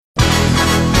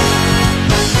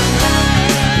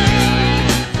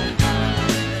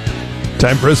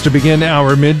Time for us to begin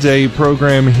our midday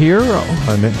program here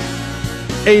on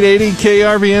 880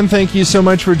 KRVN. Thank you so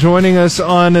much for joining us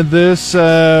on this.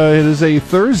 It is a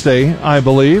Thursday, I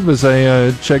believe, as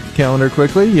I check the calendar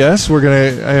quickly. Yes, I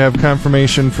have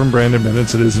confirmation from Brandon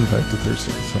Minutes. It is, in fact, a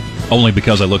Thursday. So. Only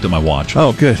because I looked at my watch.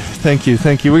 Oh, good. Thank you.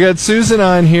 We got Susan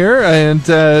on here,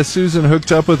 and Susan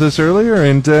hooked up with us earlier,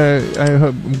 and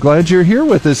I'm glad you're here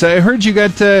with us. I heard you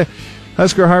got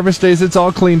Husker Harvest Days. It's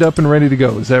all cleaned up and ready to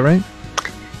go. Is that right?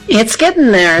 It's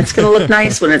getting there. It's going to look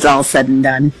nice when it's all said and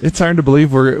done. It's hard to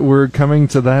believe we're coming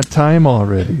to that time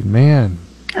already, man.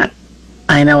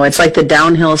 I know. It's like the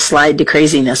downhill slide to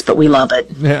craziness, but we love it.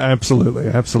 Yeah, absolutely.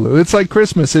 It's like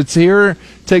Christmas. It's here,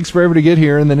 takes forever to get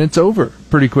here, and then it's over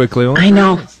pretty quickly. I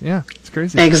know. Yeah, it's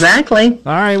crazy. Exactly.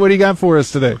 All right, what do you got for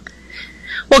us today?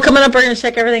 Well, coming up, we're going to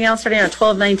check everything else starting on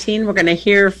 12:19. We're going to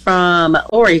hear from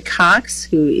Lori Cox,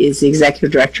 who is the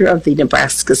executive director of the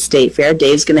Nebraska State Fair.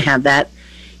 Dave's going to have that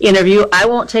interview. I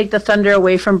won't take the thunder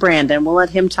away from Brandon. We'll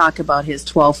let him talk about his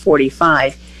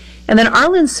 12:45. And then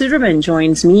Arlen Suderman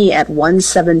joins me at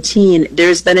 1:17.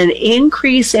 There's been an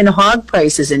increase in hog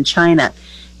prices in China,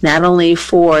 not only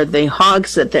for the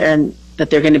hogs that they're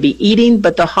going to be eating,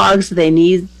 but the hogs they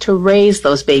need to raise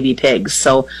those baby pigs.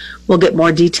 So we'll get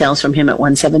more details from him at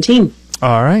 1:17.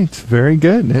 All right. Very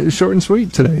good. Short and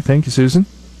sweet today. Thank you, Susan.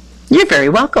 You're very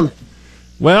welcome.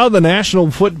 Well, the National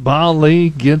Football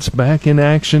League gets back in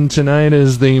action tonight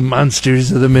as the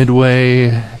Monsters of the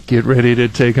Midway get ready to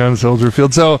take on Soldier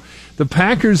Field. So the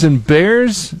Packers and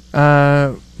Bears,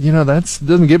 that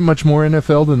doesn't get much more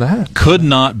NFL than that. Could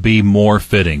not be more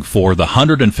fitting for the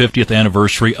 150th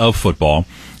anniversary of football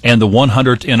and the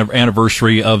 100th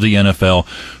anniversary of the NFL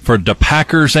for the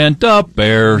Packers and the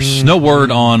Bears. No word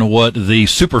on what the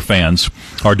super fans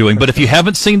are doing, but if you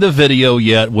haven't seen the video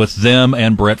yet with them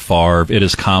and Brett Favre, it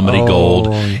is comedy gold.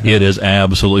 Yeah. It is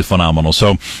absolutely phenomenal.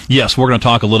 So, yes, we're going to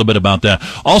talk a little bit about that.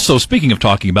 Also, speaking of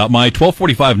talking about, my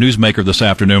 1245 newsmaker this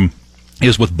afternoon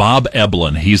is with Bob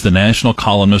Eblen. He's the national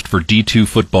columnist for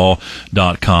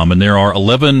D2Football.com. And there are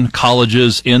 11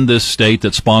 colleges in this state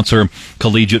that sponsor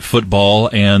collegiate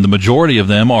football, and the majority of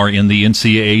them are in the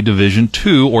NCAA Division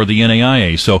II or the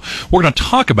NAIA. So we're going to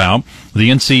talk about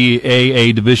the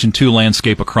NCAA Division II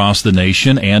landscape across the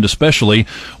nation, and especially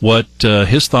what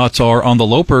his thoughts are on the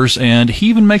Lopers. And he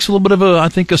even makes a little bit of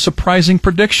a surprising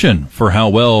prediction for how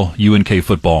well UNK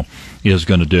football is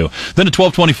going to do. Then at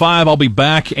 12:25, I'll be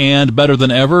back and better than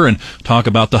ever and talk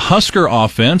about the Husker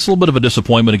offense. A little bit of a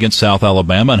disappointment against South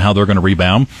Alabama and how they're going to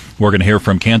rebound. We're going to hear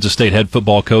from Kansas State head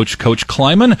football coach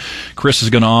Kleiman. Chris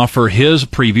is going to offer his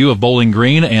preview of Bowling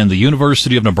Green, and the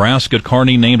University of Nebraska at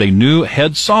Kearney named a new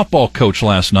head softball coach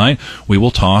last night. We will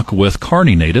talk with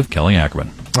Kearney native Kelly Ackerman.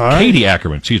 All right. Katie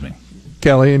Ackerman, excuse me.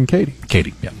 Kelly and Katie.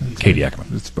 Katie, yeah. Katie Ackerman.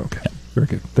 It's okay. Yeah. Very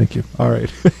good. Thank you. All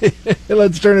right.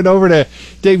 Let's turn it over to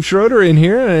Dave Schroeder in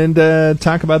here and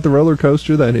talk about the roller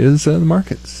coaster that is the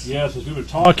markets. Yes, as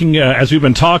we've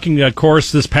been talking, of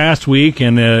course, this past week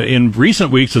and in recent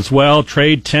weeks as well,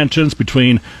 trade tensions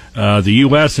between the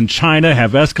U.S. and China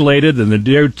have escalated, and the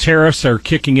new tariffs are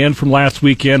kicking in from last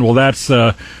weekend. Well, that's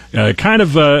kind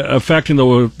of affecting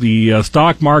the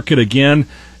stock market again.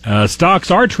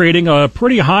 Stocks are trading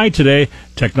pretty high today.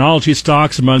 Technology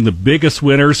stocks among the biggest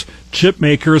winners. Chip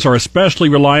makers are especially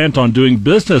reliant on doing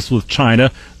business with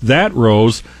China. That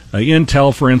rose.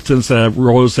 Intel, for instance,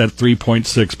 rose at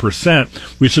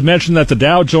 3.6%. We should mention that the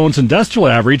Dow Jones Industrial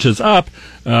Average is up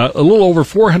a little over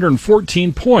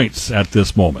 414 points at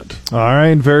this moment. All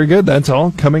right, very good. That's all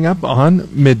coming up on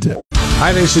Midday.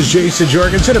 Hi, this is Jason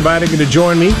Jorgensen, inviting you to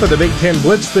join me for the Big Ten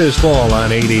Blitz this fall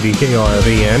on 880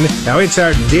 KRVN. Now, it's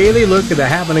our daily look at the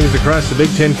happenings across the Big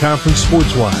Ten Conference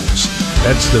sports-wise.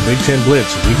 That's the Big Ten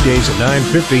Blitz, weekdays at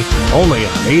 9:50, only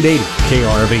on 880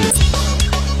 KRVN.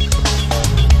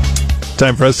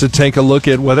 Time for us to take a look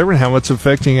at weather and how it's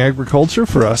affecting agriculture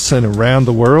for us and around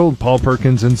the world. Paul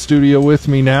Perkins in studio with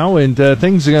me now, and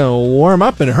things are going to warm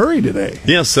up in a hurry today.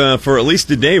 Yes, for at least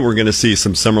today we're going to see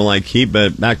some summer-like heat,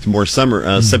 but back to more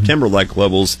September-like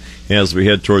levels as we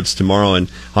head towards tomorrow and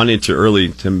on into early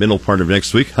to middle part of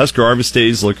next week. Husker Harvest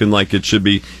Days looking like it should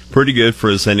be pretty good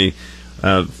for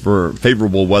for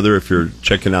favorable weather if you're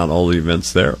checking out all the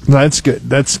events there. That's good.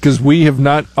 That's because we have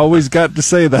not always got to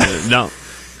say that. No.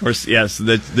 course, yes,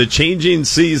 the changing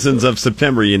seasons of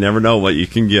September, you never know what you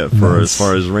can get for as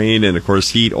far as rain and, of course,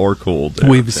 heat or cold.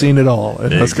 We've seen it all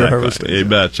at Husker Harvest. You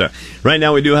betcha. Right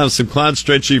now, we do have some clouds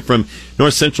stretching from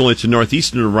north central into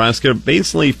northeastern Nebraska,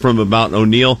 basically from about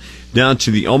O'Neill down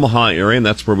to the Omaha area, and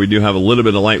that's where we do have a little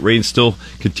bit of light rain still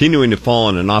continuing to fall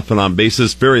on an off-and-on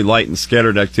basis. Very light and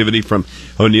scattered activity from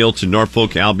O'Neill to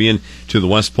Norfolk, Albion to the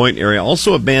West Point area.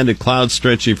 Also a band of clouds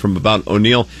stretching from about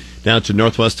O'Neill down to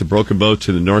northwest to Broken Bow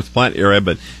to the North Platte area,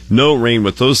 but no rain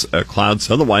with those clouds.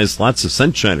 Otherwise, lots of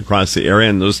sunshine across the area,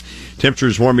 and those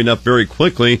temperatures warming up very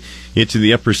quickly into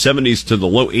the upper 70s to the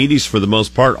low 80s for the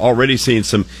most part. Already seeing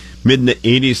some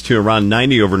mid-80s to around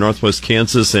 90 over northwest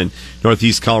Kansas and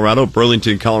northeast Colorado.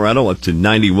 Burlington, Colorado, up to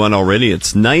 91 already.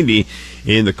 It's 90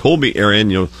 in the Colby area,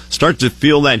 and you'll start to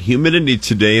feel that humidity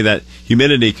today, that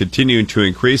humidity continuing to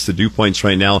increase. The dew points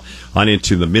right now on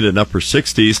into the mid and upper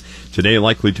 60s. Today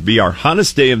likely to be our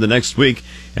hottest day of the next week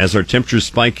as our temperatures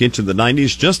spike into the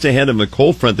 90s, just ahead of a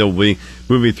cold front that will be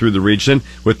moving through the region.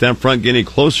 With that front getting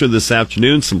closer this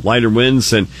afternoon, some lighter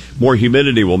winds and more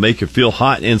humidity will make it feel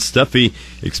hot and stuffy.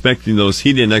 Expecting those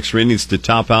heat index readings to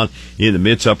top out in the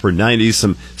mid to upper 90s.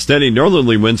 Some steady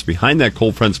northerly winds behind that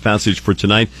cold front's passage for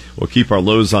tonight will keep our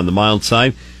lows on the mild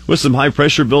side. With some high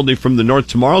pressure building from the north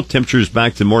tomorrow, temperatures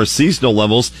back to more seasonal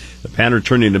levels. The pattern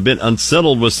turning a bit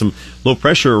unsettled with some low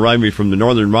pressure arriving from the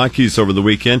northern Rockies over the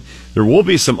weekend. There will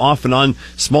be some off and on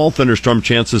small thunderstorm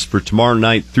chances for tomorrow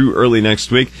night through early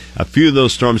next week. A few of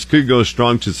those storms could go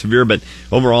strong to severe, but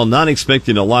overall not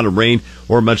expecting a lot of rain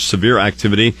or much severe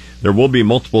activity. There will be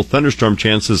multiple thunderstorm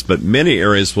chances, but many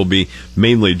areas will be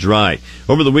mainly dry.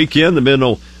 Over the weekend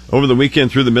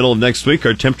through the middle of next week,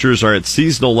 our temperatures are at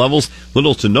seasonal levels.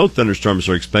 Little to no thunderstorms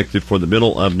are expected for the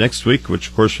middle of next week, which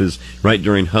of course is right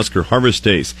during Husker Harvest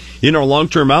days. In our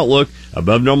long-term outlook,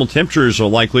 above normal temperatures are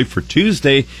likely for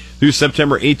Tuesday through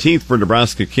September 18th for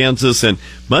Nebraska, Kansas, and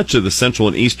much of the central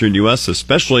and eastern U.S.,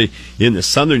 especially in the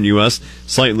southern U.S.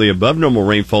 Slightly above normal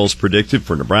rainfall is predicted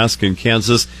for Nebraska and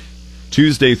Kansas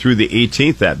Tuesday through the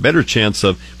 18th, that better chance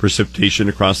of precipitation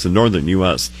across the northern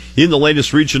U.S. In the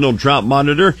latest regional drought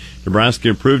monitor, Nebraska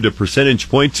improved a percentage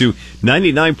point to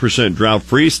 99%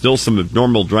 drought-free. Still some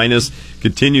abnormal dryness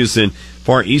continues in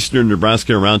far eastern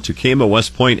Nebraska around Tucama,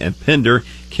 West Point, and Pender.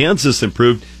 Kansas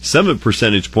improved 7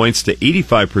 percentage points to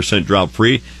 85%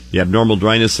 drought-free. The abnormal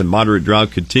dryness and moderate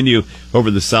drought continue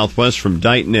over the southwest from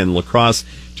Dighton and La Crosse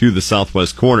to the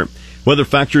southwest corner. Weather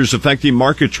factors affecting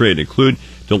market trade include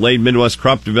delayed Midwest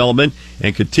crop development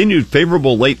and continued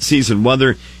favorable late-season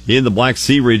weather in the Black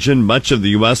Sea region. Much of the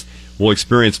U.S. will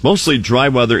experience mostly dry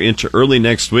weather into early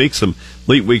next week. Some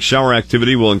late-week shower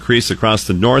activity will increase across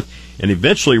the north and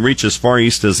eventually reach as far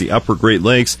east as the upper Great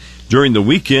Lakes. During the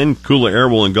weekend, cooler air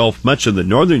will engulf much of the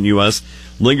northern U.S.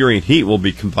 Lingering heat will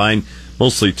be confined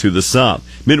mostly to the south.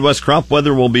 Midwest crop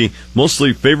weather will be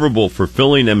mostly favorable for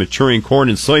filling and maturing corn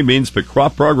and soybeans, but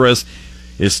crop progress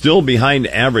is still behind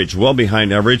average, well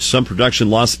behind average. Some production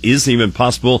loss is even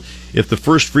possible if the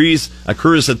first freeze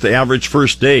occurs at the average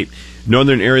first date.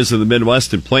 Northern areas of the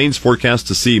Midwest and Plains forecast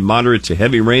to see moderate to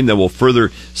heavy rain that will further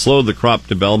slow the crop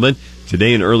development.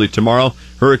 Today and early tomorrow,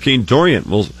 Hurricane Dorian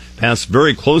will pass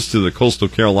very close to the coastal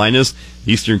Carolinas.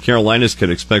 Eastern Carolinas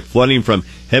can expect flooding from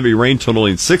heavy rain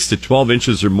totaling 6 to 12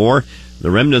 inches or more.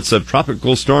 The remnants of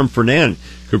Tropical Storm Fernand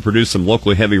could produce some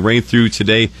locally heavy rain through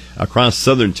today across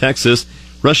southern Texas.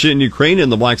 Russia and Ukraine in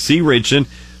the Black Sea region,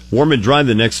 warm and dry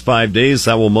the next 5 days.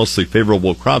 That will mostly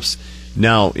favorable crops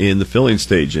now in the filling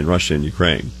stage in Russia and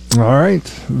Ukraine. All right.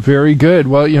 Very good.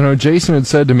 Well, Jason had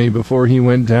said to me before he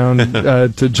went down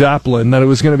to Joplin that it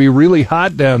was going to be really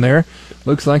hot down there.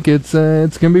 Looks like it's going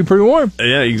to be pretty warm.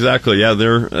 Yeah, exactly. Yeah,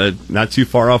 they're not too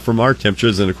far off from our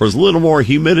temperatures, and of course a little more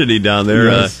humidity down there.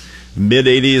 Yes.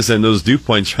 Mid-80s and those dew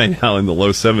points right now in the low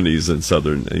 70s in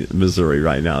southern Missouri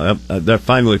right now. That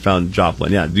finally found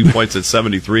Joplin. Yeah, dew points at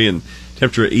 73 and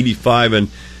temperature at 85, and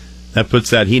that puts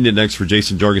that heat index for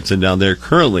Jason Jorgensen down there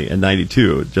currently at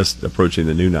 92, just approaching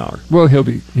the noon hour. Well, he'll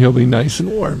be nice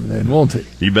and warm then, won't he?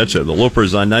 You betcha. The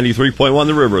Lopers on 93.1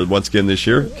 The River once again this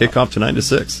year. Kickoff to 9 to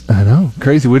 6. I know,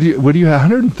 crazy. What do you have?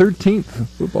 113th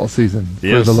football season for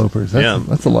the Lopers.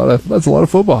 That's a lot of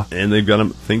football. And they've got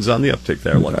things on the uptick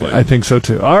there. Luckily, I think so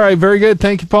too. All right, very good.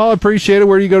 Thank you, Paul. Appreciate it.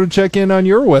 Where do you go to check in on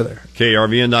your weather?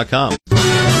 KRVN.com.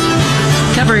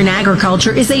 Covering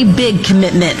agriculture is a big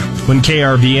commitment. When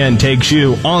KRVN takes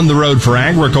you on the road for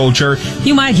agriculture,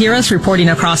 you might hear us reporting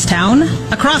across town,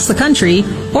 across the country,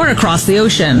 or across the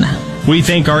ocean. We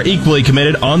thank our equally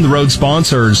committed on-the-road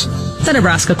sponsors: the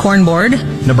Nebraska Corn Board,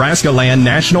 Nebraska Land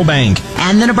National Bank,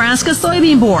 and the Nebraska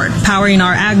Soybean Board, powering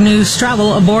our ag news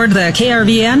travel aboard the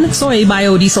KRVN Soy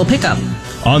Biodiesel Pickup.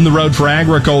 on the road for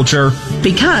agriculture.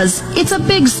 Because it's a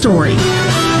big story.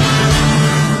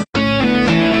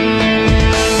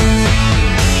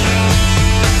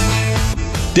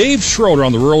 Dave Schroeder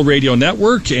on the Rural Radio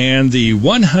Network, and the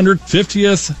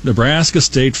 150th Nebraska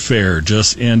State Fair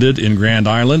just ended in Grand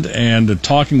Island, and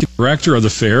talking to the director of the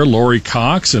fair, Lori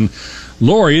Cox. And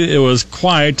Lori, it was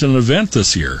quite an event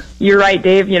this year. You're right,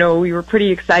 Dave. You know, we were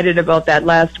pretty excited about that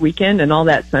last weekend and all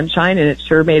that sunshine, and it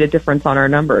sure made a difference on our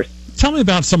numbers. Tell me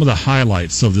about some of the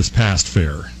highlights of this past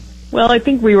fair. Well, I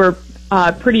think we were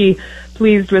pretty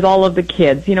pleased with all of the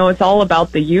kids. You know, it's all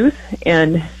about the youth,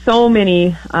 and so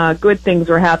many good things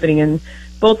were happening in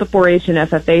both the 4-H and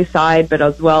FFA side, but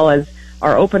as well as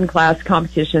our open class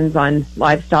competitions on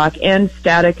livestock and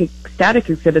static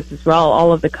exhibits as well,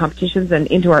 all of the competitions, and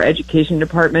into our education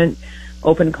department,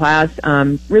 open class.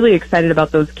 Really excited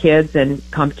about those kids and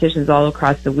competitions all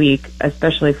across the week,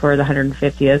 especially for the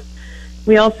 150th.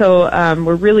 We also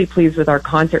were really pleased with our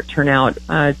concert turnout.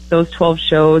 Those 12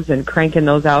 shows and cranking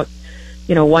those out,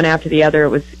 you know, one after the other.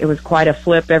 It was quite a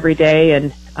flip every day,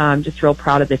 and just real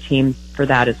proud of the team for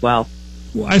that as well.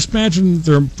 Well, I imagine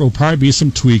there will probably be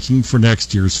some tweaking for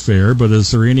next year's fair, but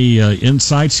is there any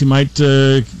insights you might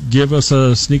give us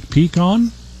a sneak peek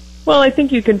on? Well, I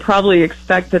think you can probably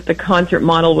expect that the concert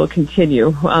model will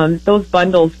continue. Those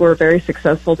bundles were very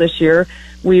successful this year.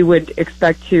 We would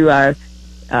expect to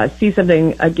see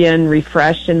something again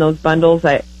refreshed in those bundles.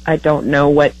 I don't know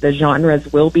what the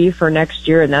genres will be for next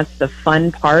year, and that's the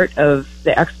fun part of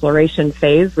the exploration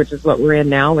phase, which is what we're in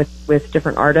now with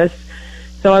different artists.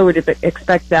 So I would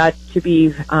expect that to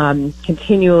be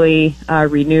continually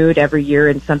renewed every year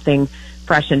in something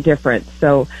fresh and different.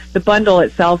 So the bundle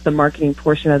itself, the marketing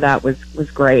portion of that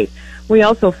was great. We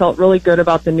also felt really good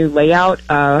about the new layout.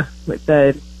 With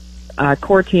the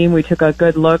core team, we took a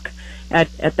good look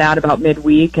at that about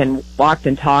midweek and walked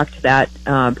and talked that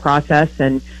process,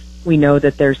 and we know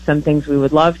that there's some things we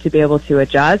would love to be able to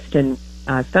adjust, and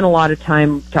spent a lot of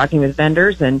time talking with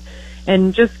vendors, and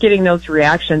just getting those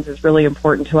reactions is really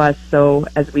important to us. So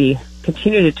as we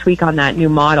continue to tweak on that new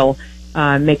model,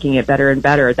 making it better and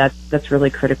better, that's really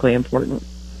critically important.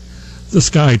 The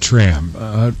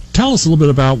SkyTram. Tell us a little bit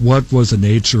about what was the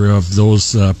nature of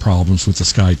those problems with the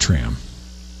SkyTram.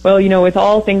 Well, you know, with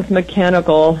all things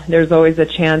mechanical, there's always a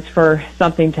chance for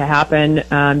something to happen,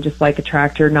 just like a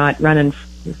tractor not running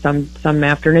some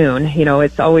afternoon. You know,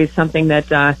 it's always something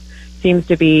that seems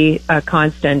to be a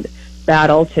constant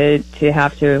battle to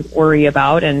have to worry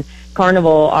about, and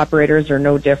carnival operators are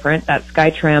no different. That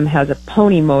SkyTram has a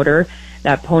pony motor.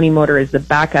 That pony motor is the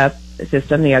backup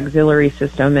system, the auxiliary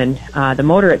system, and the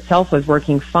motor itself was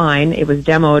working fine. It was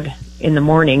demoed in the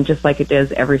morning, just like it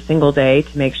does every single day,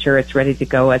 to make sure it's ready to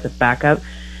go as a backup.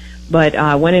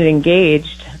 But when it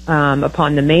engaged,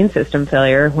 upon the main system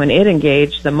failure, when it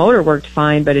engaged, the motor worked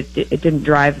fine, but it didn't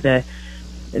drive the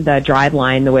drive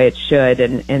line the way it should,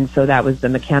 and so that was the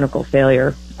mechanical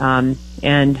failure. And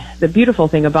the beautiful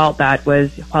thing about that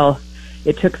was, while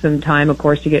it took some time, of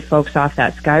course, to get folks off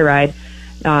that Skyride,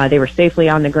 they were safely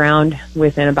on the ground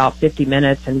within about 50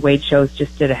 minutes, and Wade Shows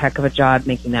just did a heck of a job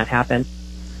making that happen.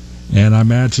 And I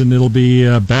imagine it'll be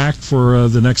back for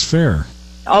the next fair.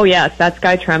 Oh, yes, that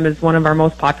SkyTram is one of our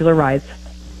most popular rides.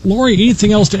 Lori,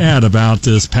 anything else to add about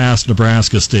this past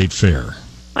Nebraska State Fair?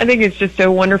 I think it's just a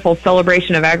wonderful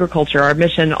celebration of agriculture. Our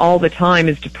mission all the time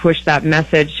is to push that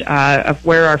message of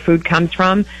where our food comes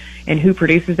from and who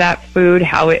produces that food,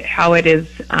 how it is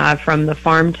from the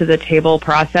farm to the table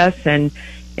process, and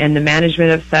the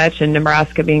management of such, and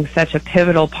Nebraska being such a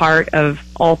pivotal part of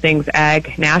all things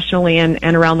ag nationally and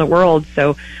around the world.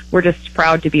 So we're just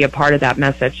proud to be a part of that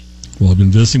message. Well, I've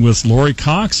been visiting with Lori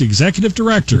Cox, Executive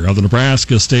Director of the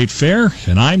Nebraska State Fair,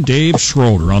 and I'm Dave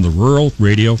Schroeder on the Rural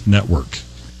Radio Network.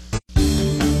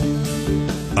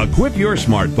 Equip your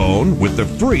smartphone with the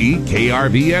free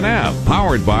KRVN app,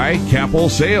 powered by Capel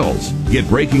Sales. Get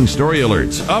breaking story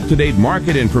alerts, up-to-date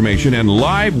market information, and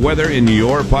live weather in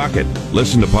your pocket.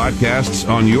 Listen to podcasts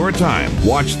on your time,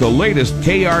 watch the latest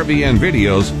KRVN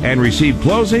videos, and receive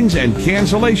closings and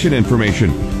cancellation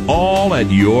information, all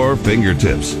at your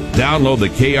fingertips. Download the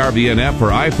KRVN app for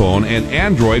iPhone and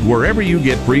Android wherever you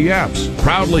get free apps.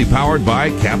 Proudly powered by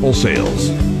Capel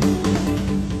Sales.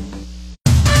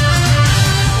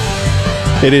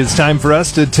 It is time for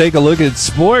us to take a look at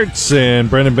sports, and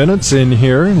Brandon Bennett's in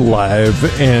here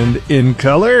live and in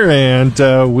color,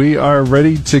 and we are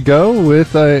ready to go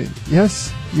with,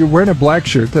 yes, you're wearing a black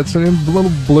shirt. That's a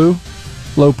little blue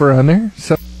loper on there.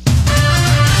 So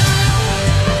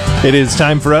It is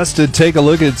time for us to take a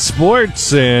look at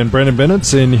sports, and Brandon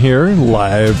Bennett's in here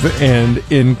live and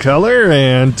in color,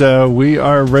 and we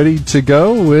are ready to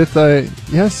go with,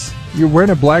 yes, you're wearing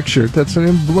a black shirt. That's a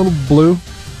little blue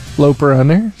loper on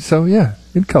there, so yeah,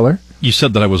 in color. You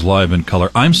said that I was live in color.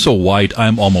 I'm so white,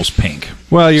 I'm almost pink.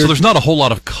 Well, so there's not a whole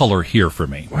lot of color here for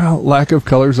me. Well, lack of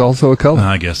color is also a color.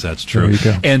 I guess that's true.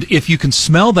 There you go. And if you can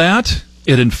smell that,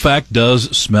 it in fact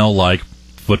does smell like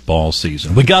football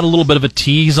season. We got a little bit of a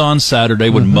tease on Saturday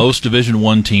when most Division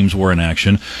I teams were in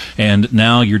action, and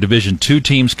now your Division II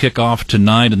teams kick off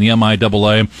tonight in the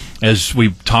MIAA. As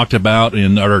we talked about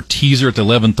in our teaser at the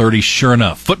 11:30, sure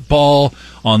enough, football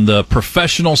on the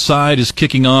professional side is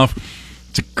kicking off.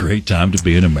 It's a great time to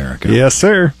be in America. Yes,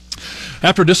 sir.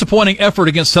 After a disappointing effort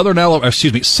against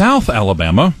South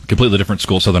Alabama, completely different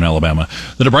school, Southern Alabama,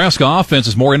 the Nebraska offense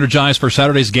is more energized for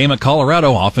Saturday's game at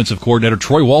Colorado. Offensive coordinator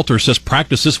Troy Walters says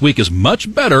practice this week is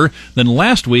much better than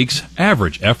last week's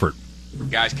average effort.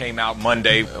 Guys came out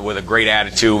Monday with a great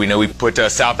attitude. We know we put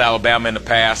South Alabama in the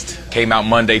past. Came out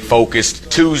Monday focused.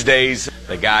 Tuesdays,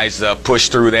 the guys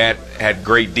pushed through that, had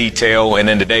great detail, and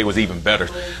then today was even better.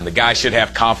 The guys should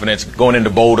have confidence going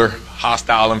into Boulder,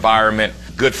 hostile environment,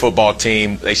 good football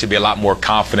team. They should be a lot more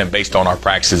confident based on our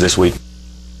practices this week.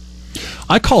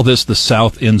 I call this the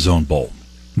South End Zone Bowl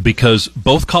because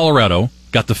both Colorado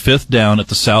got the fifth down at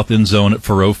the South End Zone at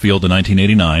Faurot Field in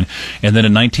 1989, and then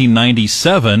in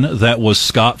 1997, that was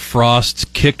Scott Frost's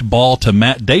kicked ball to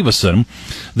Matt Davison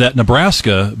that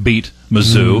Nebraska beat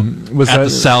Mizzou the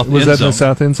South End Zone. Was that in the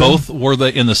South End Zone? Both were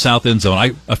in the South End Zone.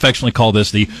 I affectionately call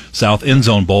this the South End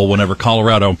Zone Bowl whenever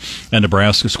Colorado and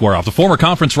Nebraska square off. The former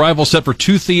conference rival set for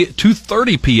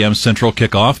 2:30 p.m. Central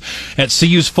kickoff at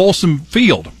CU's Folsom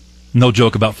Field. No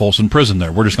joke about Folsom Prison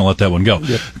there. We're just going to let that one go.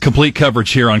 Yep. Complete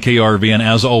coverage here on KRVN,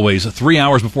 as always, 3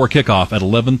 hours before kickoff at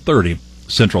 11:30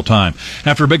 Central Time.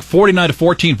 After a big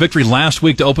 49-14 victory last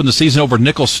week to open the season over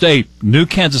Nicholls State, new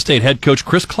Kansas State head coach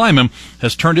Chris Kleiman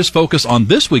has turned his focus on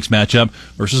this week's matchup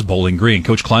versus Bowling Green.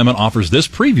 Coach Kleiman offers this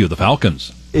preview of the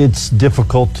Falcons. It's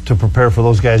difficult to prepare for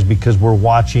those guys because we're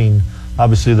watching,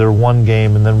 obviously, their one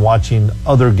game and then watching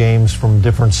other games from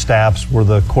different staffs where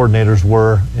the coordinators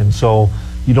were, and so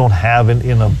you don't have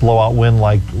in a blowout win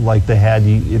like they had.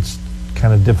 It's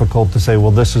kind of difficult to say, well,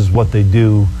 this is what they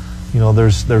do. You know,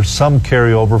 there's some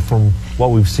carryover from what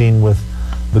we've seen with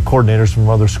the coordinators from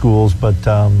other schools, but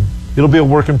it'll be a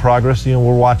work in progress. You know,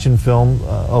 we're watching film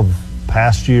of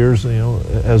past years, you know,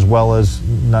 as well as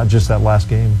not just that last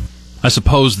game. I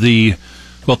suppose to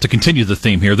continue the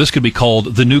theme here, this could be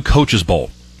called the new Coaches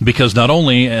Bowl. Because not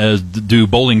only do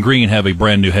Bowling Green have a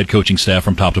brand new head coaching staff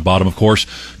from top to bottom, of course,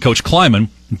 Coach Kleiman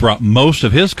brought most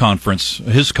of his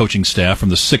coaching staff from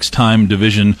the six-time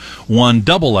Division I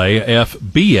AA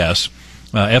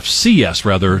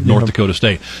FCS, North Dakota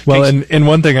State. Well, and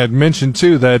one thing I'd mention,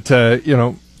 too, that,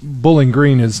 Bowling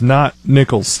Green is not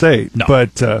Nicholls State,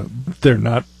 but they're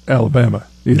not Alabama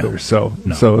either. So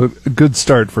a good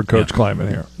start for Coach Kleiman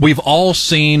here. We've all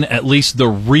seen at least the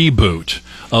reboot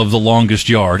of The Longest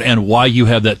Yard and why you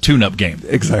have that tune-up game.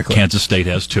 Exactly. Kansas State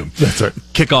has two. That's right.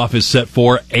 Kickoff is set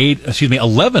for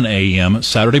 11 a.m.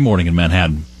 Saturday morning in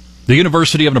Manhattan. The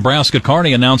University of Nebraska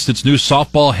Kearney announced its new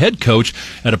softball head coach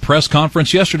at a press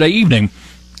conference yesterday evening.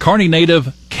 Kearney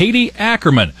native Katie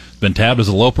Ackerman has been tabbed as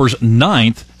the Lopers'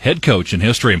 9th head coach in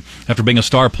history. After being a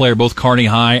star player both Kearney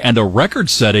High and a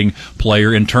record-setting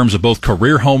player in terms of both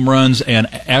career home runs and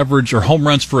average or home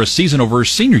runs for a season over her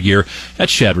senior year at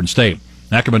Chadron State.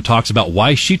 Ackerman talks about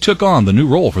why she took on the new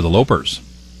role for the Lopers.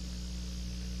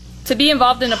 To be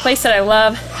involved in a place that I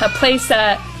love, a place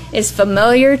that is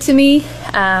familiar to me,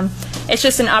 it's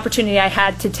just an opportunity I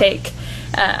had to take.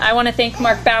 I want to thank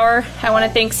Mark Bauer. I want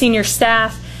to thank senior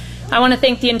staff. I want to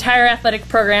thank the entire athletic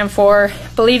program for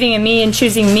believing in me and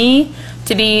choosing me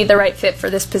to be the right fit for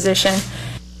this position.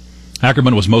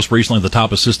 Ackerman was most recently the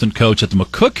top assistant coach at the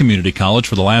McCook Community College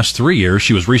for the last 3 years.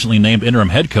 She was recently named interim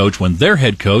head coach when their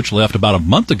head coach left about a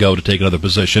month ago to take another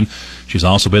position. She's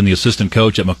also been the assistant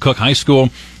coach at McCook High School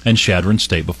and Chadron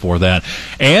State before that.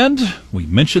 And we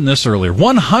mentioned this earlier,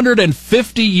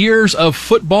 150 years of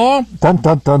football. Dun,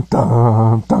 dun, dun,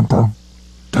 dun, dun, dun,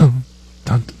 dun,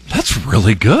 dun. That's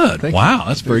really good. Wow,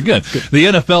 that's very good. The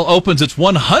NFL opens its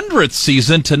 100th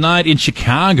season tonight in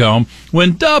Chicago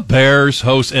when the Bears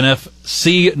host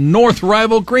NFC North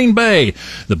rival Green Bay.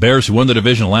 The Bears, who won the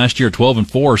division last year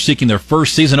 12-4, are seeking their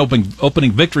first season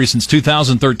opening victory since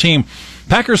 2013.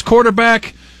 Packers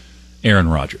quarterback Aaron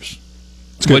Rodgers,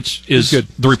 which is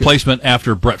the replacement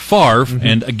after Brett Favre. Mm-hmm.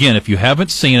 And again, if you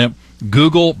haven't seen it,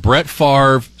 Google Brett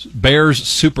Favre, Bears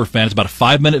superfan. It's about a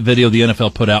 5-minute video the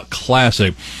NFL put out.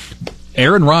 Classic.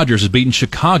 Aaron Rodgers has beaten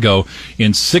Chicago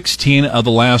in 16 of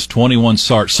the last 21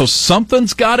 starts. So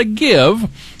something's got to give,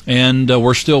 and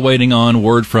we're still waiting on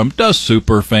word from the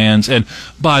super fans. And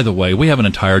by the way, we have an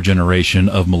entire generation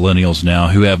of millennials now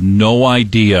who have no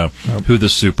idea who the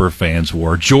super fans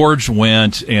were. George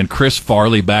Wendt and Chris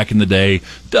Farley back in the day,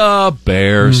 the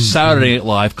Bears, Saturday Night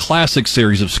Live, classic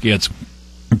series of skits.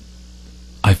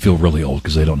 I feel really old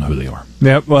because they don't know who they are.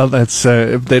 Yeah, well, that's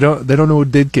they don't know who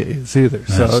Ditka is either.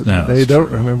 They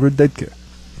don't remember Ditka.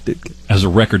 As a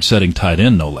record-setting tight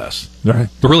end, no less. Right.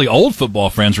 The really old football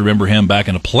fans remember him back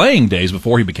in the playing days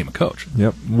before he became a coach.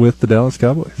 Yep, with the Dallas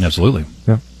Cowboys. Absolutely.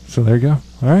 Yep. So there you go.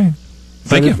 All right.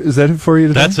 Thank you. Is that it for you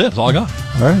today? That's it. That's all I got.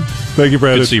 All right. Thank you,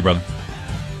 Brad. Good to see you, brother.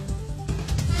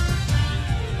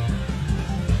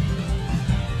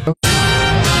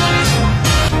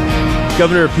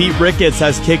 Governor Pete Ricketts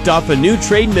has kicked off a new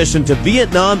trade mission to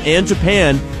Vietnam and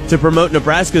Japan to promote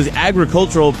Nebraska's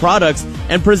agricultural products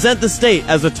and present the state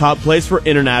as a top place for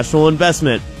international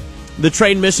investment. The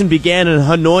trade mission began in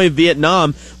Hanoi,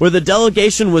 Vietnam, where the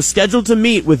delegation was scheduled to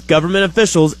meet with government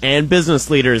officials and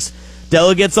business leaders.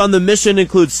 Delegates on the mission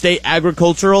include state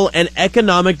agricultural and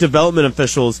economic development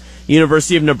officials,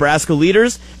 University of Nebraska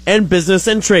leaders, and business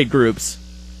and trade groups.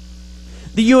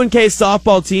 The UNK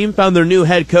softball team found their new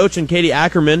head coach in Katie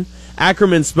Ackerman.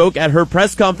 Ackerman spoke at her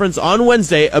press conference on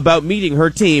Wednesday about meeting her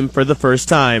team for the first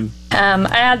time. I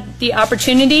had the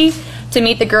opportunity to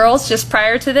meet the girls just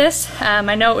prior to this.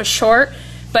 I know it was short,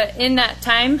 but in that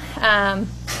time,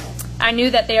 I knew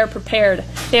that they are prepared.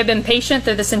 They have been patient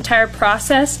through this entire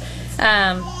process,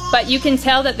 but you can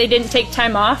tell that they didn't take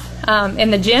time off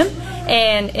in the gym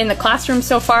and in the classroom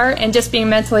so far, and just being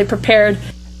mentally prepared.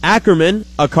 Ackerman,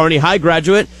 a Kearney High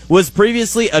graduate, was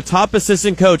previously a top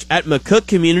assistant coach at McCook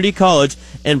Community College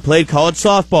and played college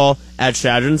softball at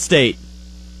Chadron State.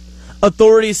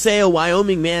 Authorities say a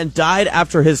Wyoming man died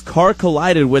after his car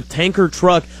collided with tanker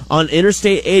truck on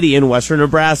Interstate 80 in western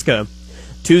Nebraska.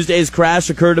 Tuesday's crash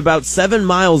occurred about 7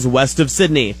 miles west of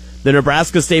Sidney. The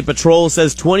Nebraska State Patrol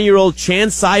says 20-year-old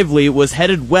Chance Sively was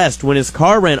headed west when his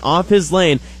car ran off his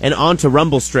lane and onto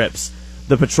rumble strips.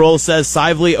 The patrol says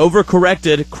Sively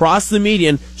overcorrected, crossed the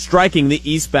median, striking the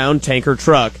eastbound tanker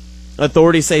truck.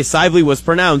 Authorities say Sively was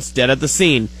pronounced dead at the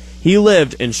scene. He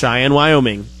lived in Cheyenne,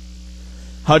 Wyoming.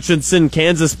 Hutchinson,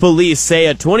 Kansas police say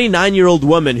a 29-year-old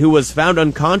woman who was found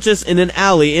unconscious in an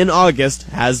alley in August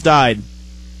has died.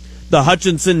 The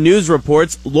Hutchinson News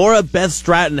reports Laura Beth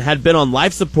Stratton had been on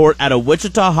life support at a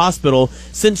Wichita hospital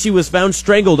since she was found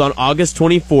strangled on August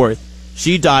 24th.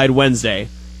 She died Wednesday.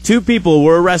 2 people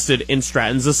were arrested in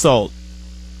Stratton's assault.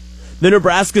 The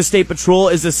Nebraska State Patrol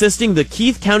is assisting the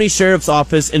Keith County Sheriff's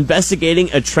Office investigating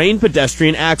a train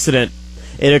pedestrian accident.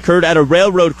 It occurred at a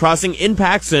railroad crossing in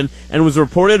Paxton and was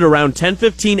reported around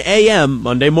 10:15 a.m.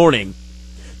 Monday morning.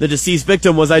 The deceased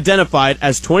victim was identified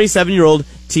as 27-year-old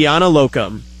Tiana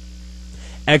Locum.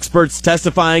 Experts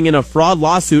testifying in a fraud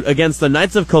lawsuit against the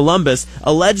Knights of Columbus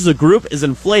allege the group is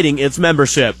inflating its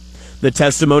membership. The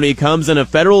testimony comes in a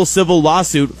federal civil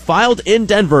lawsuit filed in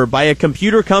Denver by a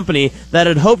computer company that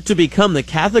had hoped to become the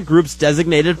Catholic group's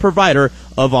designated provider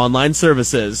of online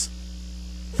services.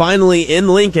 Finally, in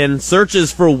Lincoln,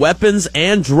 searches for weapons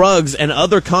and drugs and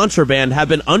other contraband have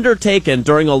been undertaken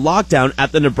during a lockdown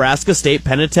at the Nebraska State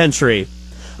Penitentiary.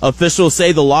 Officials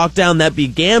say the lockdown that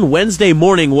began Wednesday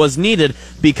morning was needed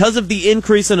because of the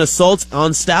increase in assaults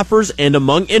on staffers and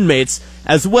among inmates,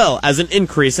 as well as an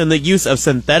increase in the use of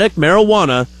synthetic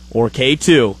marijuana, or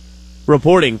K2.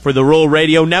 Reporting for the Rural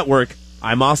Radio Network,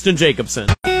 I'm Austin Jacobson.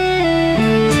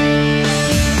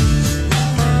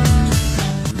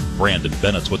 Brandon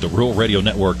Bennett's with the Rural Radio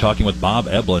Network, talking with Bob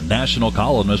Eblen, national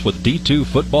columnist with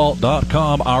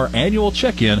D2Football.com, our annual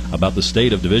check-in about the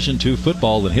state of Division II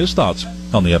football and his thoughts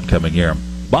on the upcoming year.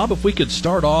 Bob, if we could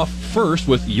start off first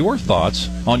with your thoughts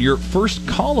on your first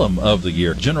column of the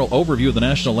year, general overview of the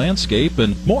national landscape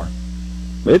and more.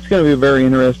 It's going to be a very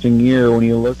interesting year when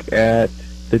you look at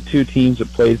the 2 teams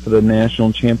that played for the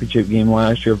national championship game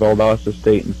last year, Valdosta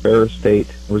State and Ferris State.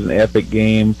 It was an epic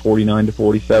game,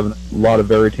 49-47. A lot of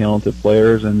very talented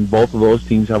players, and both of those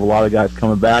teams have a lot of guys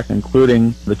coming back,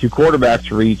 including the 2 quarterbacks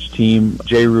for each team.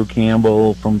 J. Rue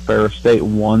Campbell from Ferris State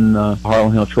won the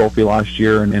Harlan Hill Trophy last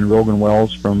year, and Rogan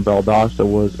Wells from Valdosta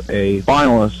was a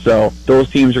finalist. So those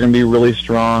teams are going to be really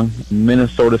strong.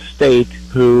 Minnesota State,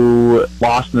 who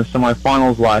lost in the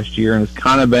semifinals last year and has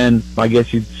kind of been, I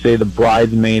guess you'd say, the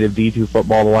bridesmaid of D2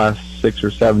 football the last 6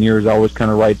 or 7 years, always kind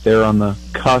of right there on the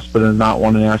cusp, but has not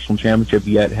won a national championship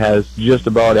yet, has just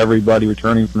about everybody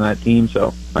returning from that team.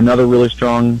 So another really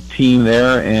strong team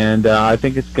there, and I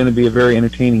think it's going to be a very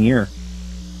entertaining year.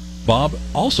 Bob,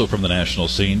 also from the national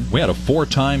scene, we had a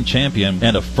 4-time champion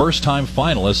and a first-time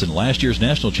finalist in last year's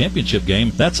national championship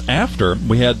game. That's after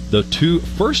we had the 2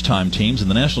 first-time teams in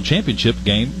the national championship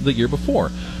game the year before.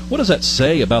 What does that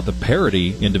say about the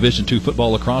parity in Division II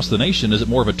football across the nation? Is it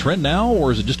more of a trend now, or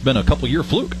has it just been a couple-year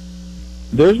fluke?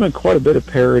 There's been quite a bit of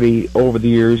parity over the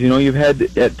years. You've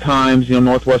had at times,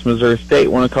 Northwest Missouri State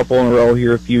won a couple in a row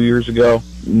here a few years ago.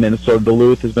 Minnesota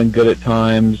Duluth has been good at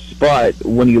times. But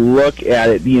when you look at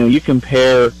it, you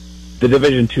compare the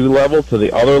Division II level to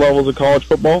the other levels of college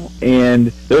football, and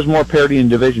there's more parity in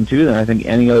Division II than I think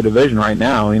any other division right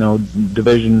now.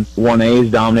 Division 1A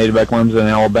is dominated by Clemson and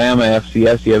Alabama.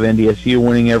 FCS, you have NDSU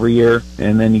winning every year,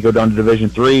 and then you go down to Division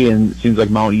III, and it seems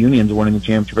like Mount Union's winning the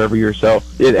championship every year. So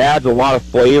it adds a lot of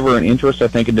flavor and interest, I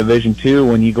think, in Division II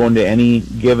when you go into any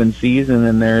given season,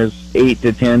 and there's 8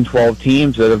 to 10, 12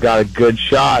 teams that have got a good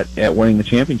shot at winning the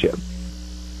championship.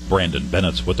 Brandon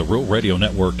Bennett's with the Rural Radio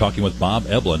Network talking with Bob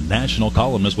Eblen, national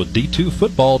columnist with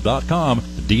D2Football.com.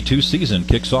 The D2 season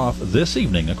kicks off this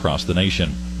evening across the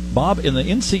nation. Bob, in the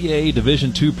NCAA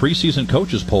Division II preseason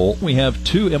coaches poll, we have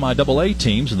 2 MIAA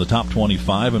teams in the top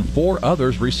 25 and 4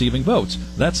 others receiving votes.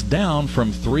 That's down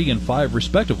from 3 and 5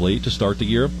 respectively to start the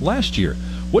year last year.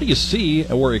 What do you see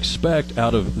or expect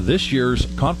out of this year's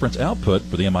conference output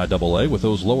for the MIAA with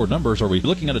those lower numbers? Are we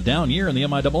looking at a down year in the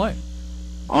MIAA?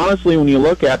 Honestly, when you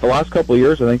look at the last couple of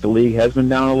years, I think the league has been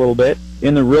down a little bit.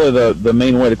 And the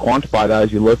main way to quantify that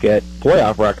is you look at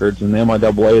playoff records, and the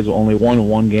MIAA has only won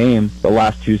 1 game the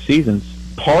last 2 seasons.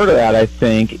 Part of that, I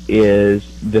think, is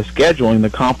the scheduling, the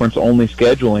conference-only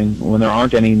scheduling. When there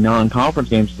aren't any non-conference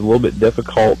games, it's a little bit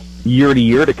difficult year to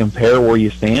year to compare where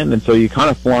you stand, and so you're kind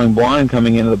of flying blind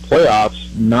coming into the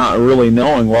playoffs, not really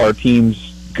knowing, well, our team's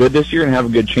good this year and have a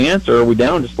good chance, or are we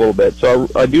down just a little bit? So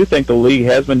I do think the league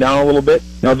has been down a little bit.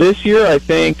 Now this year, I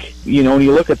think, when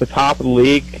you look at the top of the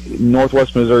league,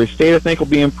 Northwest Missouri State, I think, will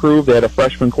be improved. They had a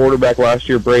freshman quarterback last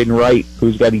year, Braden Wright,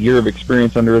 who's got a year of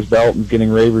experience under his belt and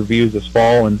getting rave reviews this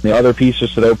fall, and the other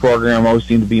pieces to their program always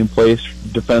seem to be in place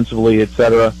defensively,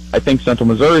 etc. I think Central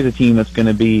Missouri is a team that's going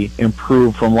to be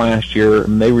improved from last year,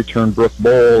 and they returned Brooke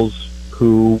Bowles,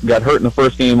 who got hurt in the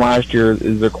first game last year,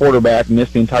 is their quarterback,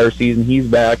 missed the entire season. He's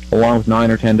back, along with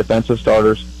 9 or 10 defensive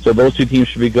starters. So those 2 teams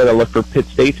should be good. I look for Pitt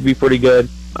State to be pretty good.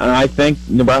 And I think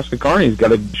Nebraska Kearney's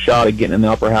got a shot at getting in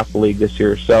the upper half of the league this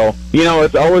year. So,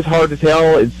 it's always hard to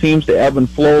tell. It seems to ebb and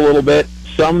flow a little bit.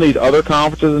 Some of these other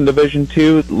conferences in Division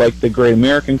II, like the Great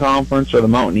American Conference or the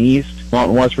Mountain East,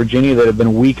 Mountain West Virginia, that have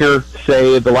been weaker,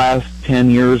 say, the last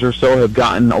 10 years or so, have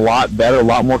gotten a lot better, a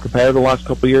lot more competitive the last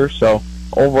couple of years. So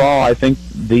overall, I think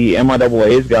the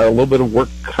MIAA's got a little bit of work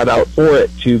cut out for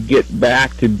it to get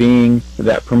back to being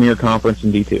that premier conference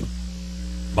in D2.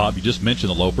 Bob, you just mentioned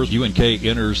the Lopers. UNK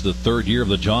enters the 3rd year of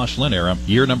the Josh Lynn era.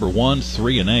 Year number 1,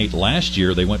 3-8. Last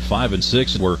year, they went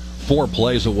 5-6 and were 4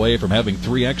 plays away from having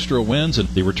 3 extra wins, and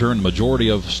they returned the majority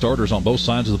of starters on both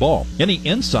sides of the ball. Any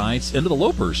insights into the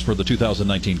Lopers for the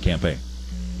 2019 campaign?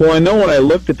 Well, I know when I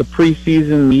looked at the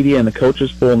preseason media and the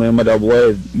coaches poll in the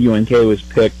MIAA, UNK was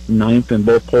picked 9th in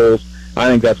both polls. I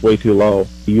think that's way too low.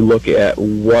 You look at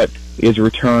what is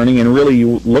returning, and really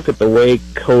you look at the way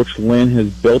Coach Lynn has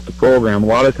built the program. A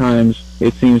lot of times,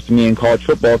 it seems to me in college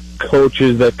football,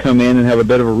 coaches that come in and have a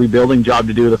bit of a rebuilding job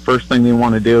to do, the first thing they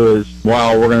want to do is,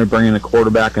 well, we're going to bring in a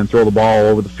quarterback and throw the ball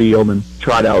over the field and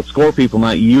try to outscore people, and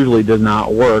that usually does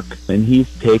not work. And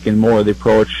he's taken more of the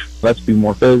approach, let's be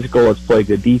more physical, let's play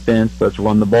good defense, let's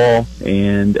run the ball.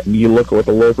 And you look at what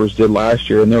the Lopers did last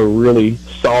year, and they were really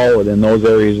solid in those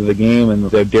areas of the game, and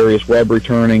they have Darius Webb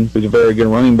returning, who's a very good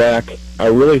running back. I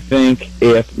really think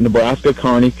if Nebraska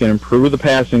Kearney can improve the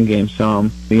passing game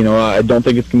some, I don't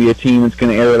think it's going to be a team that's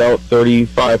going to air it out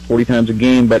 35, 40 times a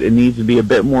game, but it needs to be a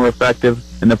bit more effective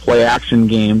in the play-action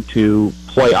game to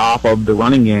play off of the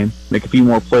running game, make a few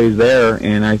more plays there,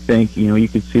 and I think, you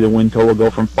could see the win total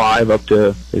go from 5 up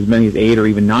to as many as 8 or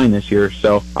even 9 this year.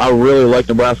 So I really like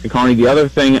Nebraska Kearney. The other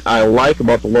thing I like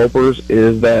about the Lopers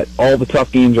is that all the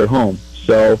tough games are at home.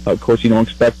 So, of course, you don't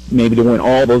expect maybe to win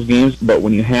all those games, but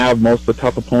when you have most of the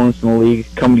tough opponents in the league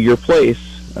come to your place,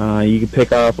 you can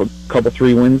pick off a couple,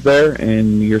 3 wins there,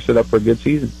 and you're set up for a good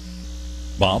season.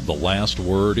 Bob, the last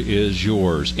word is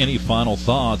yours. Any final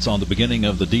thoughts on the beginning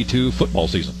of the D2 football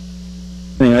season?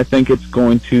 I think it's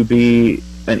going to be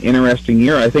an interesting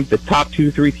year. I think the top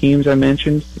 2-3 teams I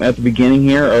mentioned at the beginning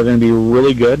here are going to be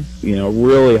really good,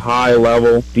 really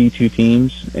high-level D2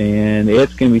 teams, and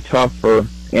it's going to be tough for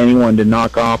anyone to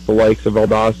knock off the likes of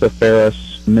Valdosta,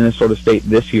 Ferris, Minnesota State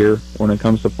this year when it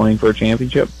comes to playing for a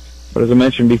championship. But as I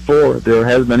mentioned before, there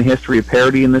has been a history of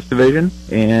parity in this division,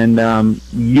 and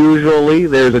usually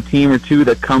there's a team or two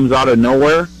that comes out of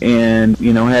nowhere and,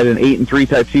 had an 8-3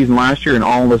 type season last year and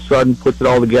all of a sudden puts it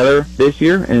all together this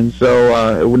year. And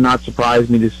so it would not surprise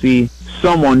me to see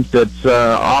someone that's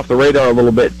off the radar a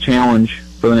little bit challenge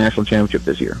for the national championship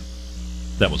this year.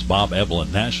 That was Bob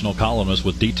Evelyn, national columnist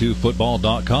with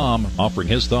D2Football.com, offering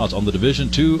his thoughts on the Division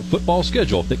II football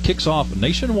schedule that kicks off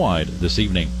nationwide this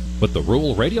evening. With the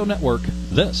Rural Radio Network,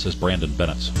 this is Brandon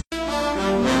Bennett.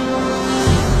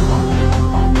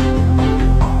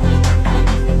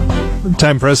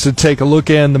 Time for us to take a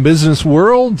look in the business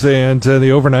world and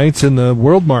the overnights in the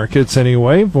world markets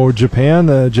anyway. For Japan,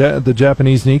 the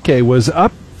Japanese Nikkei was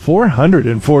up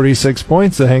 446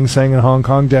 points. The Hang Seng in Hong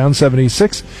Kong down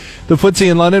 76. The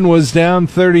FTSE in London was down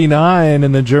 39,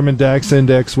 and the German DAX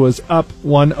index was up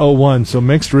 101. So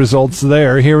mixed results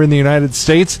there. Here in the United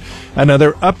States,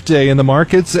 another up day in the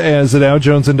markets as the Dow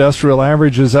Jones Industrial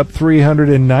Average is up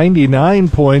 399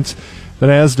 points. The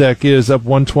Nasdaq is up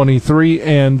 123,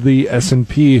 and the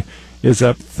S&P is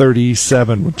up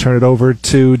 37. We'll turn it over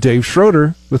to Dave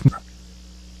Schroeder with more.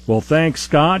 Well, thanks,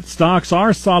 Scott. Stocks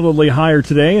are solidly higher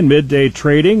today in midday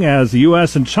trading as the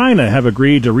U.S. and China have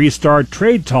agreed to restart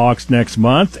trade talks next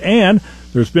month, and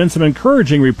there's been some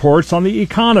encouraging reports on the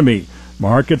economy.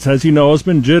 Markets, as you know, has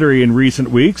been jittery in recent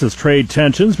weeks as trade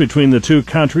tensions between the two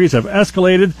countries have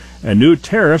escalated and new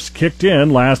tariffs kicked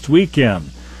in last weekend.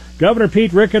 Governor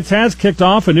Pete Ricketts has kicked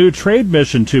off a new trade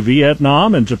mission to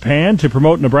Vietnam and Japan to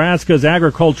promote Nebraska's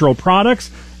agricultural products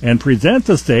and present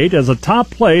the state as a top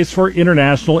place for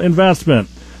international investment.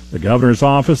 The governor's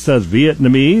office says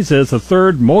Vietnamese is the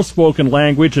third most spoken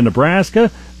language in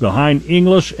Nebraska, behind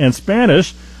English and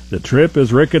Spanish. The trip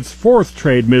is Ricketts' fourth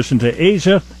trade mission to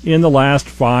Asia in the last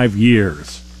 5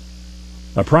 years.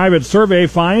 A private survey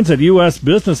finds that U.S.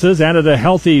 businesses added a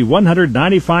healthy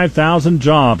 195,000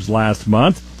 jobs last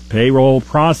month. Payroll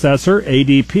processor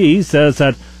ADP says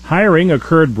that hiring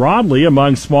occurred broadly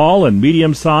among small and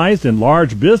medium-sized and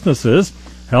large businesses.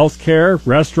 Healthcare,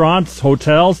 restaurants,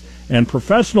 hotels, and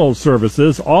professional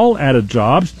services all added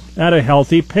jobs at a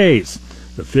healthy pace.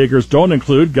 The figures don't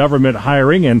include government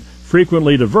hiring and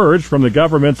frequently diverge from the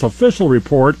government's official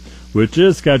report, which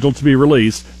is scheduled to be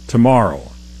released tomorrow.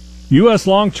 U.S.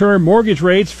 long-term mortgage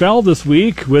rates fell this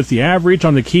week, with the average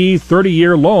on the key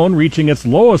 30-year loan reaching its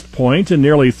lowest point in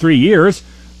nearly 3 years.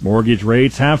 Mortgage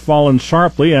rates have fallen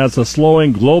sharply as a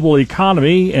slowing global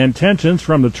economy and tensions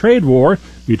from the trade war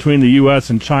between the U.S.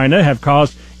 and China have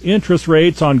caused interest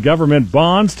rates on government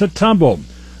bonds to tumble.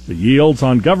 The yields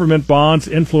on government bonds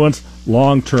influence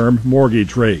long-term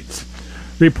mortgage rates.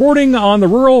 Reporting on the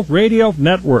Rural Radio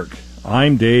Network,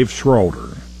 I'm Dave Schroeder.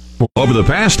 Over the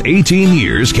past 18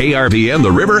 years, KRVN,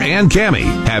 The River, and Cami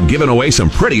have given away some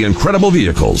pretty incredible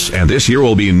vehicles, and this year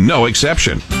will be no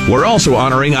exception. We're also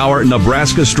honoring our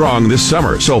Nebraska Strong this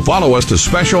summer, so follow us to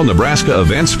special Nebraska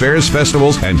events, fairs,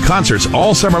 festivals, and concerts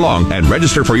all summer long, and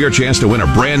register for your chance to win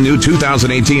a brand new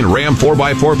 2018 Ram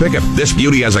 4x4 pickup. This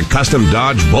beauty has a custom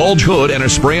Dodge bulge hood and a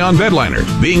spray-on bed liner.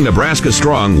 Being Nebraska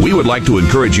Strong, we would like to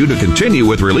encourage you to continue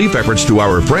with relief efforts to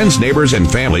our friends, neighbors, and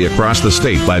family across the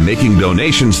state by making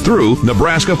donations through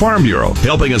Nebraska Farm Bureau.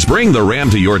 Helping us bring the Ram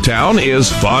to your town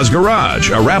is Foz Garage,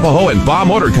 Arapahoe and Baugh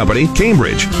Motor Company,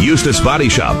 Cambridge, Eustis Body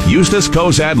Shop, Eustis,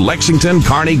 Cozad, Lexington,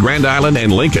 Kearney, Grand Island,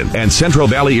 and Lincoln, and Central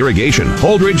Valley Irrigation,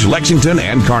 Holdridge, Lexington,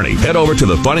 and Kearney. Head over to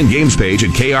the Fun and Games page at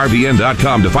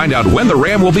krvn.com to find out when the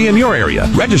Ram will be in your area.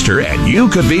 Register and you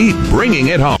could be bringing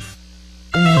it home.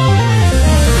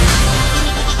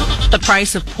 The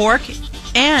price of pork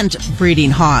and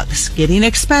breeding hogs getting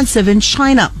expensive in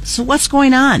China. So what's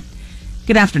going on?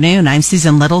 Good afternoon. I'm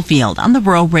Susan Littlefield on the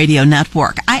Rural Radio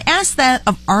Network. I asked that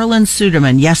of Arlen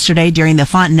Suderman yesterday during the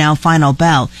Fontenelle Final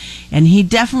Bell, and he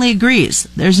definitely agrees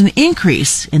there's an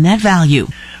increase in that value.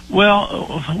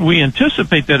 Well, we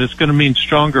anticipate that it's going to mean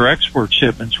stronger export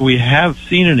shipments. We have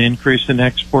seen an increase in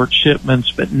export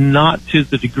shipments, but not to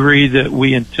the degree that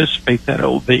we anticipate that it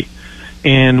will be.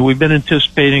 And we've been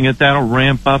anticipating that that'll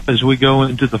ramp up as we go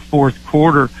into the fourth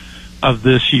quarter of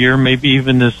this year, maybe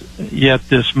even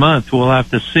this month. We'll have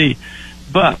to see.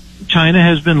 But China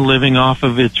has been living off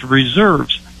of its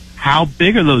reserves. How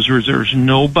big are those reserves?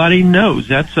 Nobody knows.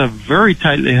 That's a very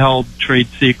tightly held trade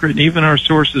secret. And even our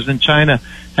sources in China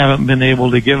haven't been able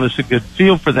to give us a good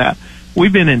feel for that.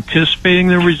 We've been anticipating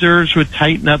the reserves would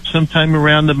tighten up sometime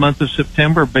around the month of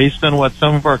September based on what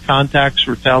some of our contacts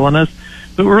were telling us,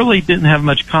 but we really didn't have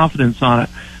much confidence on it.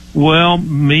 Well,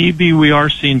 maybe we are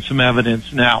seeing some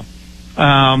evidence now.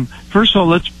 First of all,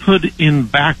 let's put in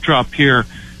backdrop here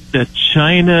that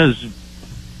China's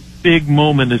big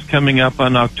moment is coming up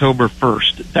on October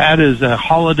 1st. That is a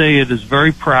holiday it is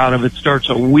very proud of. It starts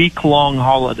a week-long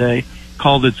holiday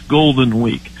called its Golden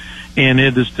Week, and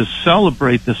it is to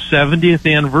celebrate the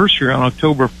 70th anniversary on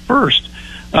October 1st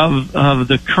of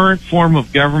the current form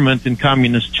of government in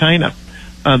communist China,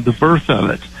 the birth of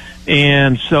it.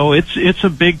 And so it's a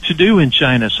big to-do in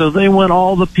China. So they want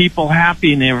all the people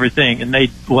happy and everything. And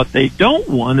what they don't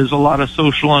want is a lot of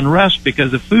social unrest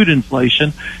because of food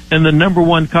inflation. And the number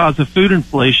one cause of food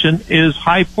inflation is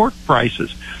high pork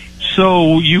prices.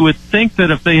 So you would think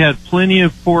that if they had plenty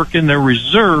of pork in their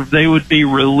reserve, they would be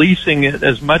releasing it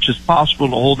as much as possible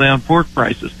to hold down pork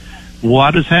prices.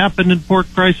 What has happened in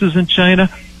pork prices in China?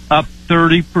 Up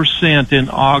 30% in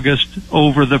August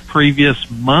over the previous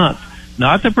month.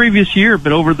 Not the previous year,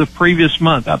 but over the previous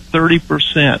month, up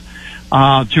 30%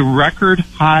 to record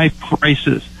high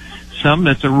prices.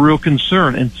 That's a real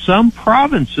concern. And some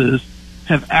provinces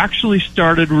have actually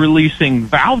started releasing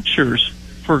vouchers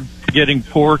for getting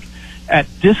pork at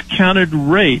discounted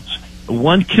rates,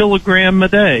 1 kilogram a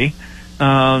day,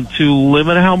 to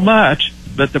limit how much.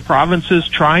 But the provinces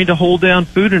trying to hold down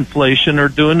food inflation are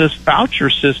doing this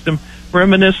voucher system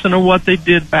reminiscent of what they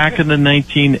did back in the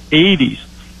 1980s.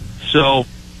 So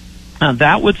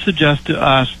that would suggest to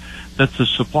us that the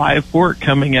supply of pork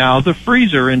coming out of the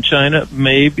freezer in China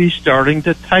may be starting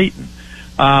to tighten.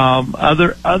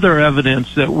 Other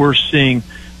evidence that we're seeing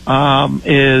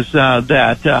is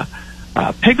that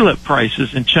piglet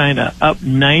prices in China up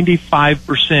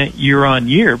 95% year on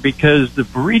year because the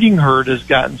breeding herd has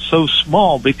gotten so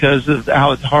small because of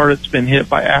how hard it's been hit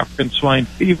by African swine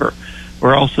fever.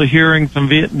 We're also hearing from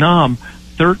Vietnam,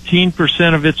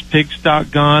 13% of its pig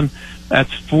stock gone.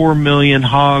 That's 4 million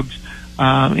hogs.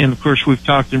 And, of course, we've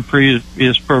talked in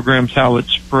previous programs how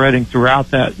it's spreading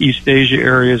throughout that East Asia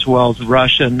area as well as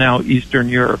Russia and now Eastern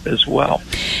Europe as well.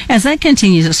 As that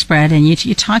continues to spread, and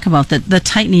you talk about the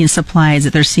tightening supplies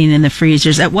that they're seeing in the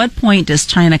freezers, at what point does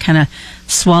China kind of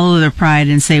swallow their pride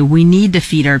and say, we need to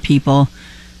feed our people,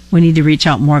 we need to reach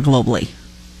out more globally?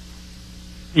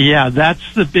 Yeah,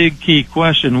 that's the big key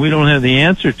question we don't have the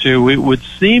answer to. It would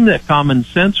seem that common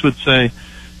sense would say,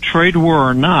 trade war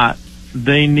or not,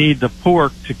 they need the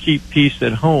pork to keep peace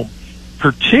at home,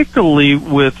 particularly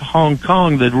with Hong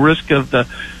Kong, the risk of the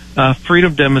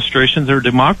freedom demonstrations or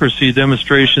democracy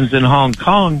demonstrations in Hong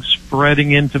Kong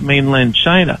spreading into mainland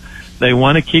China. They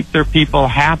want to keep their people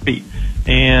happy.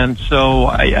 And so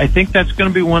I think that's going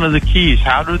to be one of the keys.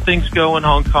 How do things go in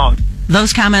Hong Kong?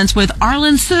 Those comments with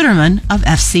Arlen Suderman of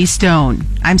FC Stone.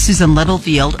 I'm Susan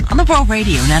Littlefield on the World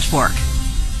Radio Network.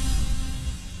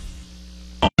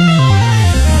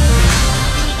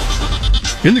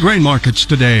 In the grain markets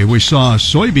today, we saw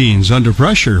soybeans under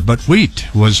pressure, but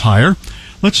wheat was higher.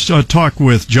 Let's talk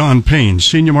with John Payne,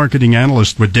 Senior Marketing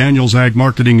Analyst with Daniels Ag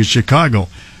Marketing in Chicago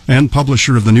and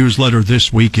publisher of the newsletter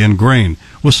This Week in Grain.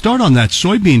 We'll start on that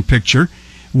soybean picture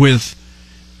with,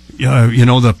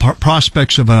 the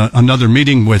prospects of another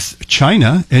meeting with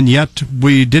China, and yet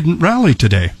we didn't rally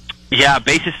today. Yeah,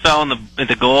 basis fell in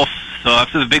the Gulf. So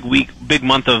after the big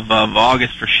month of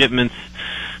August for shipments,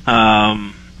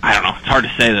 I don't know. It's hard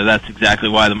to say that that's exactly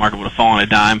why the market would have fallen a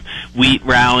dime. Wheat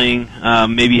rallying,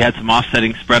 maybe had some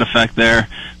offsetting spread effect there,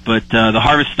 but the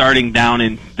harvest starting down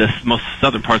in the most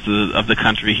southern parts of the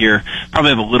country here probably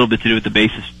have a little bit to do with the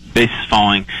basis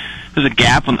falling. There's a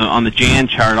gap on the Jan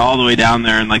chart all the way down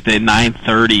there in like the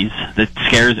 930s that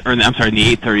scares, in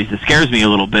the 830s that scares me a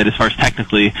little bit as far as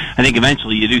technically. I think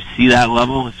eventually you do see that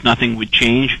level if nothing would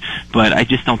change, but I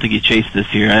just don't think you chase this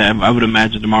here. I would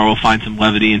imagine tomorrow we'll find some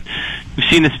levity, and we've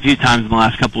seen this a few times in the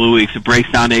last couple of weeks. It breaks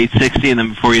down to 860, and then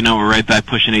before you know, we're right back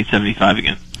pushing 875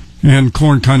 again. And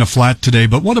corn kind of flat today,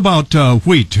 but what about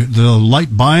wheat? The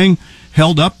light buying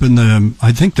held up, and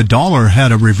I think the dollar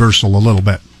had a reversal a little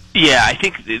bit. Yeah, I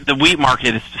think the wheat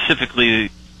market is specifically,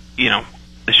 the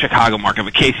Chicago market,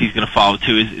 but Casey's going to follow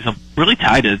too, is really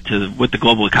tied to what the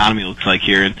global economy looks like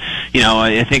here. And,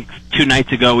 I think 2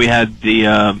 nights ago we had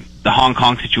the Hong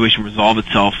Kong situation resolve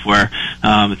itself where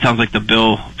it sounds like the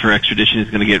bill for extradition is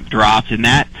going to get dropped, and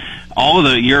that all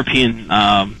of the European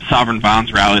sovereign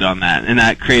bonds rallied on that, and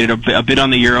that created a bit on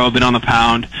the euro, a bit on the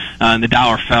pound, and the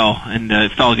dollar fell, and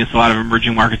it fell against a lot of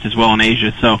emerging markets as well in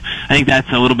Asia. So I think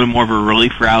that's a little bit more of a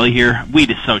relief rally here. Wheat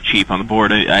is so cheap on the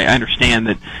board. I understand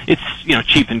that it's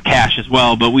cheap in cash as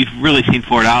well, but we've really seen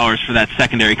 $4 for that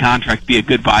secondary contract be a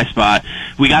good buy spot.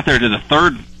 We got there to the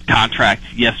third contract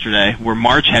yesterday where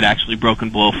March had actually broken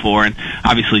below 4, and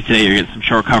obviously today you're getting some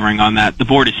short covering on that. The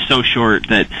board is so short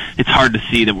that it's hard to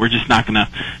see that we're just not going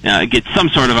to get some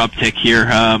sort of uptick here.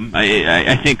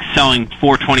 I think selling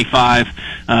 425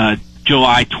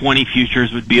 July 20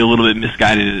 futures would be a little bit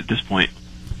misguided at this point.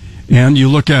 And you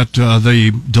look at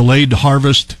the delayed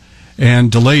harvest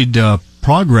and delayed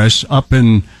progress up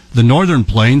in the northern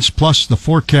plains, plus the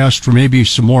forecast for maybe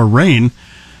some more rain.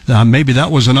 Maybe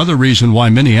that was another reason why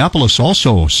Minneapolis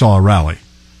also saw a rally.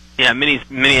 Yeah,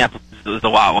 Minneapolis is a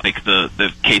lot like the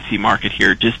KC market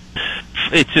here.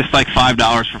 It's just like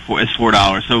 $5 it's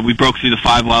 $4. So we broke through the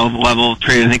 5 level,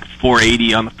 traded I think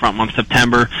 480 on the front month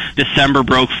September. December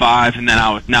broke 5, and then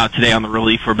now today on the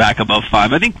relief we're back above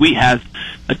 5. I think wheat has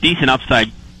a decent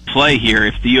upside play here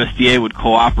if the USDA would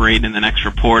cooperate in the next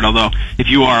report. Although if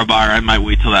you are a buyer, I might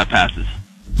wait till that passes.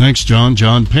 Thanks, John.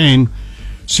 John Payne,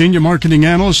 Senior Marketing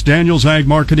Analyst, Daniels Ag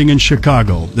Marketing in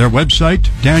Chicago. Their website,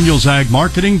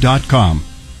 danielsagmarketing.com.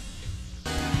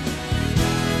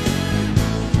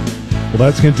 Well,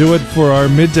 that's going to do it for our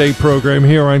midday program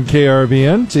here on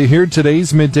KRVN. To hear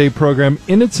today's midday program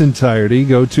in its entirety,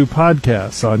 go to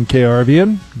podcasts on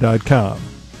krvn.com.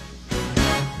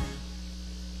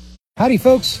 Howdy,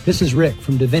 folks. This is Rick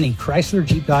from Davini Chrysler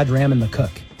Jeep Dodge Ram in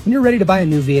McCook. When you're ready to buy a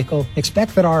new vehicle,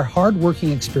 expect that our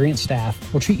hard-working, experienced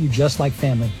staff will treat you just like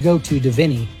family. Go to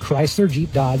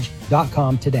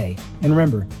DaviniChryslerJeepDodge.com today. And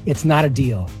remember, it's not a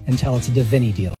deal until it's a Davini deal.